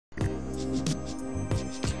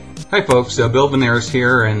Hi folks, Bill Vannerus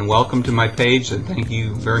here, and welcome to my page, and thank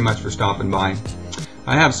you very much for stopping by.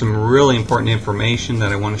 I have some really important information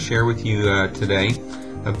that I want to share with you today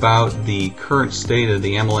about the current state of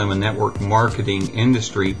the MLM and network marketing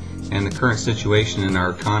industry and the current situation in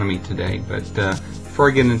our economy today. But before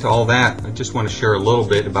I get into all that, I just want to share a little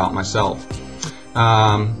bit about myself.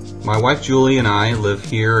 My wife Julie and I live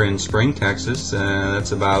here in Spring, Texas.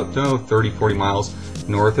 That's about 30-40 miles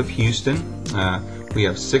north of Houston. We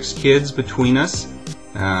have 6 kids between us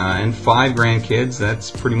and 5 grandkids. That's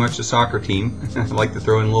pretty much a soccer team. I like to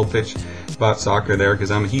throw in a little pitch about soccer there because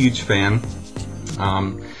I'm a huge fan.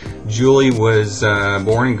 Julie was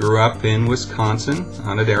born and grew up in Wisconsin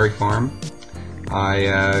on a dairy farm.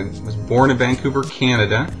 I was born in Vancouver,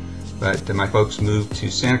 Canada, but my folks moved to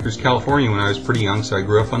Santa Cruz, California when I was pretty young, so I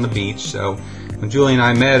grew up on the beach. So when Julie and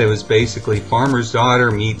I met, it was basically farmer's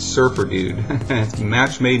daughter meets surfer dude. It's a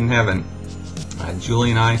match made in heaven. Julie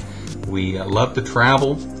and I, we love to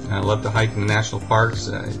travel, love to hike in the national parks.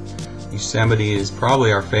 Yosemite is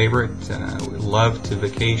probably our favorite. We love to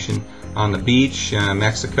vacation on the beach.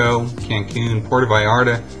 Mexico, Cancun, Puerto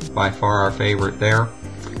Vallarta, by far our favorite there.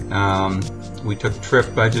 We took a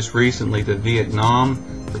trip just recently to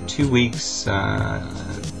Vietnam for 2 weeks.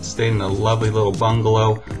 Stayed in a lovely little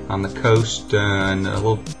bungalow on the coast in a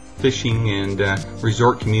little fishing and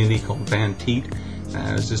resort community called Van Teet.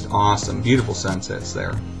 It was just awesome, beautiful sunsets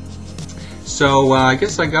there. So I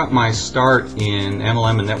guess I got my start in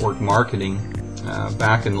MLM and network marketing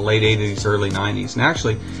back in the late 80s, early 90s. And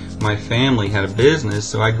actually, my family had a business,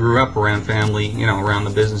 so I grew up around family, around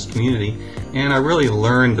the business community. And I really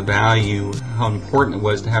learned the value, how important it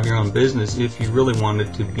was to have your own business if you really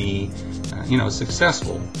wanted to be,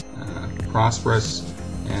 successful, prosperous,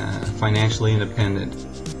 financially independent.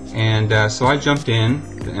 And so I jumped in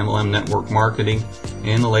to MLM network marketing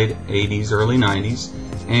in the late 80s, early 90s,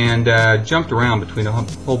 and jumped around between a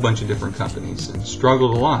whole bunch of different companies and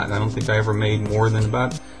struggled a lot. I don't think I ever made more than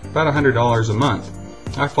about $100 a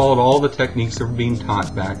month. I followed all the techniques that were being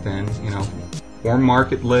taught back then, form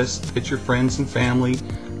market lists, pitch your friends and family,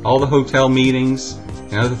 all the hotel meetings,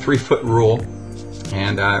 the 3-foot rule,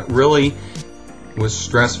 and really was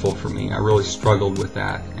stressful for me. I really struggled with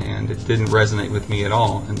that, and it didn't resonate with me at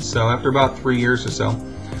all. And so after about 3 years or so,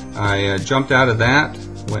 I jumped out of that,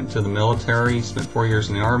 went to the military, spent 4 years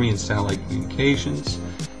in the Army in satellite communications,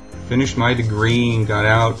 finished my degree and got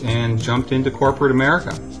out and jumped into corporate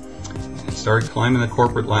America and started climbing the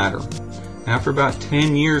corporate ladder. After about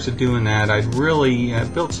 10 years of doing that, I'd really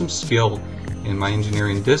built some skill in my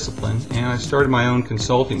engineering discipline, and I started my own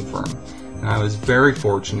consulting firm. And I was very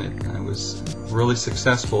fortunate. I was really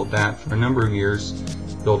successful at that for a number of years,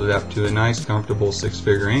 built it up to a nice, comfortable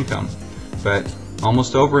 6-figure income. But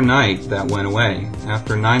almost overnight, that went away.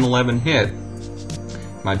 After 9/11 hit,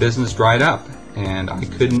 my business dried up, and I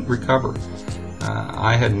couldn't recover.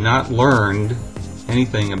 I had not learned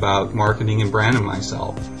anything about marketing and branding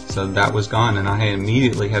myself, so that was gone, and I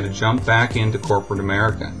immediately had to jump back into corporate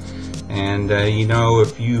America. And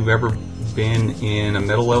if you've ever been in a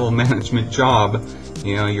middle-level management job,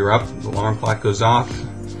 you're up, the alarm clock goes off,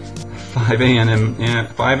 5 a.m.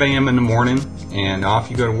 in the morning, and off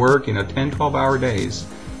you go to work, 10, 12-hour days,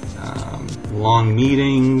 long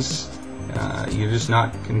meetings, you're just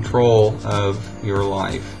not in control of your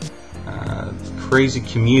life. Crazy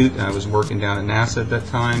commute. I was working down at NASA at that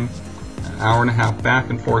time, an hour and a half back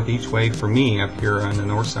and forth each way for me up here on the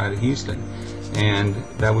north side of Houston, and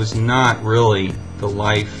that was not really the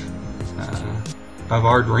life of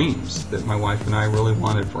our dreams that my wife and I really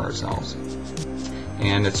wanted for ourselves.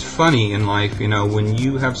 And it's funny in life, when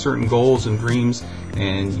you have certain goals and dreams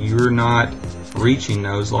and you're not reaching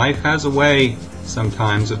those, life has a way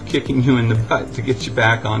sometimes of kicking you in the butt to get you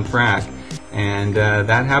back on track. And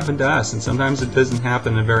that happened to us, and sometimes it doesn't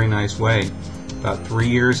happen in a very nice way. About 3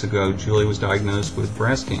 years ago, Julie was diagnosed with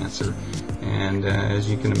breast cancer. And as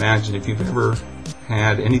you can imagine, if you've ever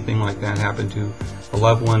had anything like that happen to a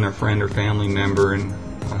loved one or friend or family member, and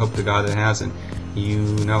I hope to God it hasn't, you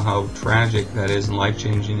know how tragic that is and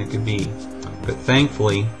life-changing it could be. But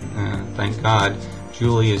thankfully, thank God,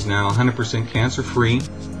 Julie is now 100% cancer-free,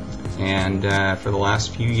 and for the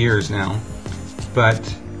last few years now. But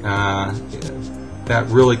that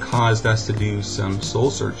really caused us to do some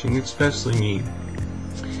soul-searching, especially me.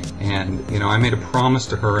 And I made a promise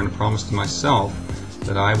to her and a promise to myself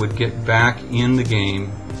that I would get back in the game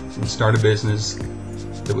and start a business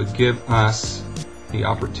that would give us the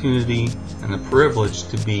opportunity and the privilege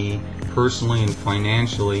to be personally and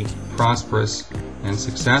financially prosperous and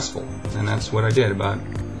successful. And that's what I did. About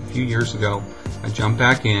a few years ago, I jumped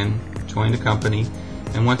back in, joined a company,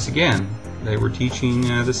 and once again, they were teaching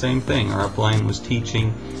the same thing. Our upline was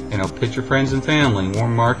teaching, pitch your friends and family,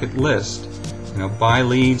 warm market list, buy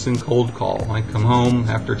leads and cold call. I'd come home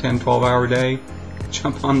after a 10-12 hour day,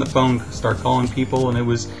 jump on the phone, start calling people, and it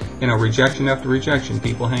was, rejection after rejection,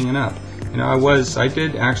 people hanging up. I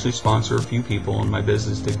did actually sponsor a few people, and my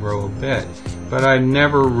business did grow a bit, but I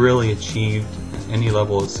never really achieved any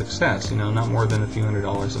level of success, not more than a few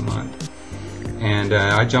 $100s a month. And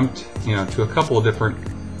I jumped, to a couple of different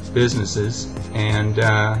businesses, and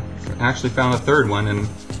actually found a third one. And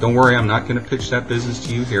don't worry, I'm not going to pitch that business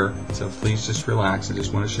to you here, so please just relax. I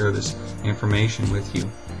just want to share this information with you.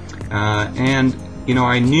 And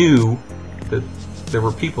I knew that there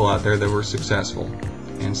were people out there that were successful,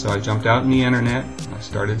 and so I jumped out in the internet. I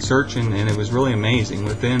started searching, and it was really amazing.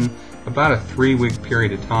 Within about a 3-week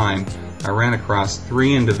period of time, I ran across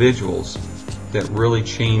 3 individuals that really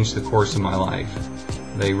changed the course of my life.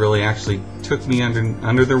 They really actually took me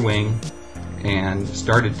under their wing and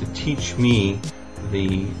started to teach me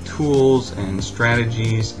the tools and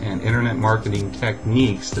strategies and internet marketing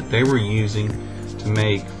techniques that they were using to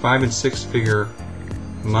make 5- and 6-figure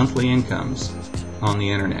monthly incomes on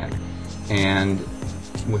the internet. And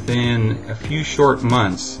within a few short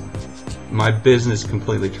months, my business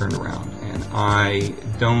completely turned around, and I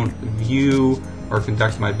don't view or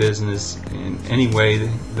conduct my business in any way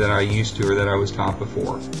that I used to or that I was taught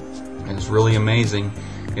before. And it's really amazing,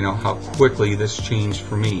 how quickly this changed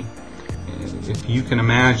for me. If you can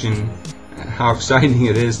imagine how exciting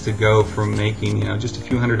it is to go from making, just a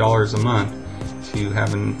few $100s a month to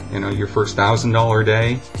having, your first $1,000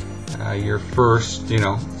 day, your first,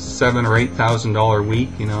 $7,000 or $8,000 week,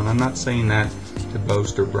 and I'm not saying that to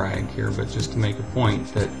boast or brag here, but just to make a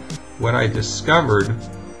point that what I discovered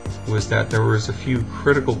was that there was a few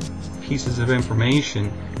critical pieces of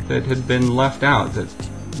information that had been left out, that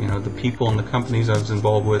the people and the companies I was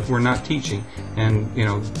involved with were not teaching, and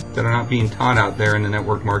that are not being taught out there in the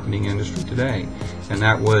network marketing industry today. And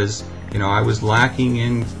that was, I was lacking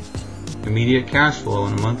in immediate cash flow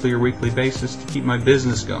on a monthly or weekly basis to keep my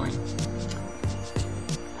business going.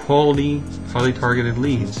 Quality, highly targeted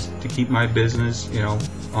leads to keep my business,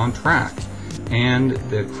 on track. And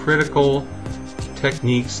the critical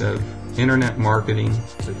techniques of internet marketing,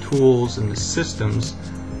 the tools and the systems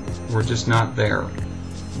were just not there.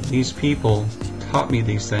 These people taught me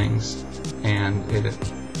these things, and it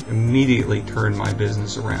immediately turned my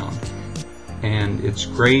business around. And it's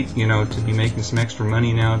great, to be making some extra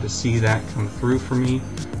money now, to see that come through for me.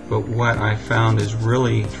 But what I found is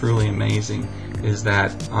really, truly amazing is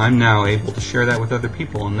that I'm now able to share that with other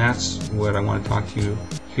people, and that's what I want to talk to you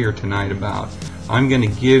here tonight about. I'm going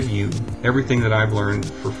to give you everything that I've learned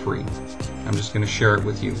for free. I'm just going to share it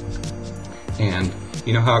with you. And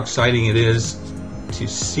you know how exciting it is to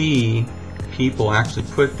see people actually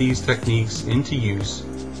put these techniques into use,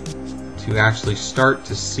 to actually start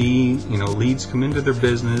to see, leads come into their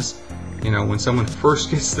business. When someone first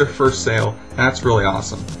gets their first sale, that's really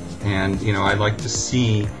awesome. And, I'd like to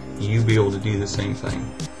see you be able to do the same thing.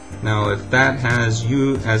 Now, if that has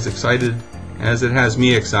you as excited as it has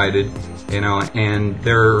me excited, and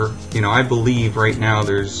there, I believe right now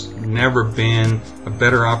there's never been a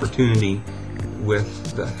better opportunity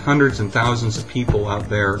with the hundreds and thousands of people out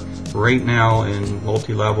there right now in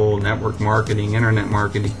multi-level network marketing, internet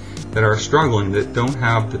marketing, that are struggling, that don't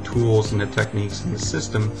have the tools and the techniques and the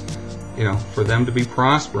system, for them to be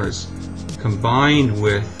prosperous, combined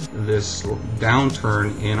with this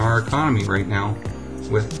downturn in our economy right now,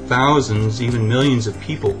 with thousands, even millions of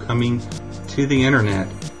people coming to the internet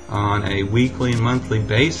on a weekly and monthly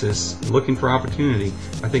basis looking for opportunity.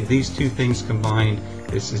 I think these two things combined,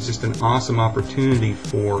 this is just an awesome opportunity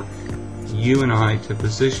for you and I to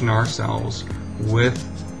position ourselves with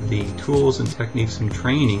the tools and techniques and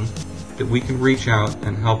training that we can reach out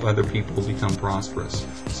and help other people become prosperous.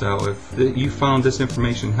 So if you found this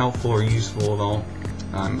information helpful or useful at all,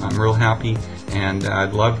 I'm real happy, and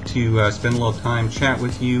I'd love to spend a little time chat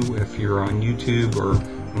with you. If you're on YouTube or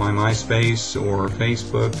my MySpace or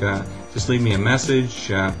Facebook, just leave me a message,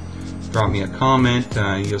 drop me a comment.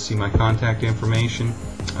 You'll see my contact information.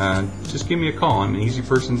 Just give me a call. I'm an easy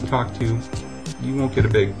person to talk to. You won't get a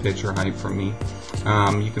big pitch or hype from me.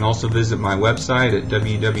 You can also visit my website at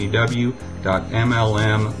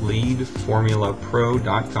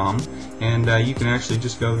www.mlmleadformulapro.com, and you can actually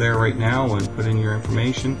just go there right now and put in your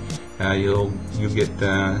information. You'll get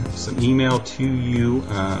some email to you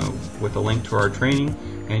with a link to our training,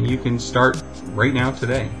 and you can start right now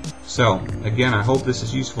today. So again, I hope this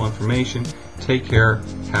is useful information. Take care,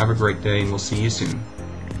 have a great day, and we'll see you soon.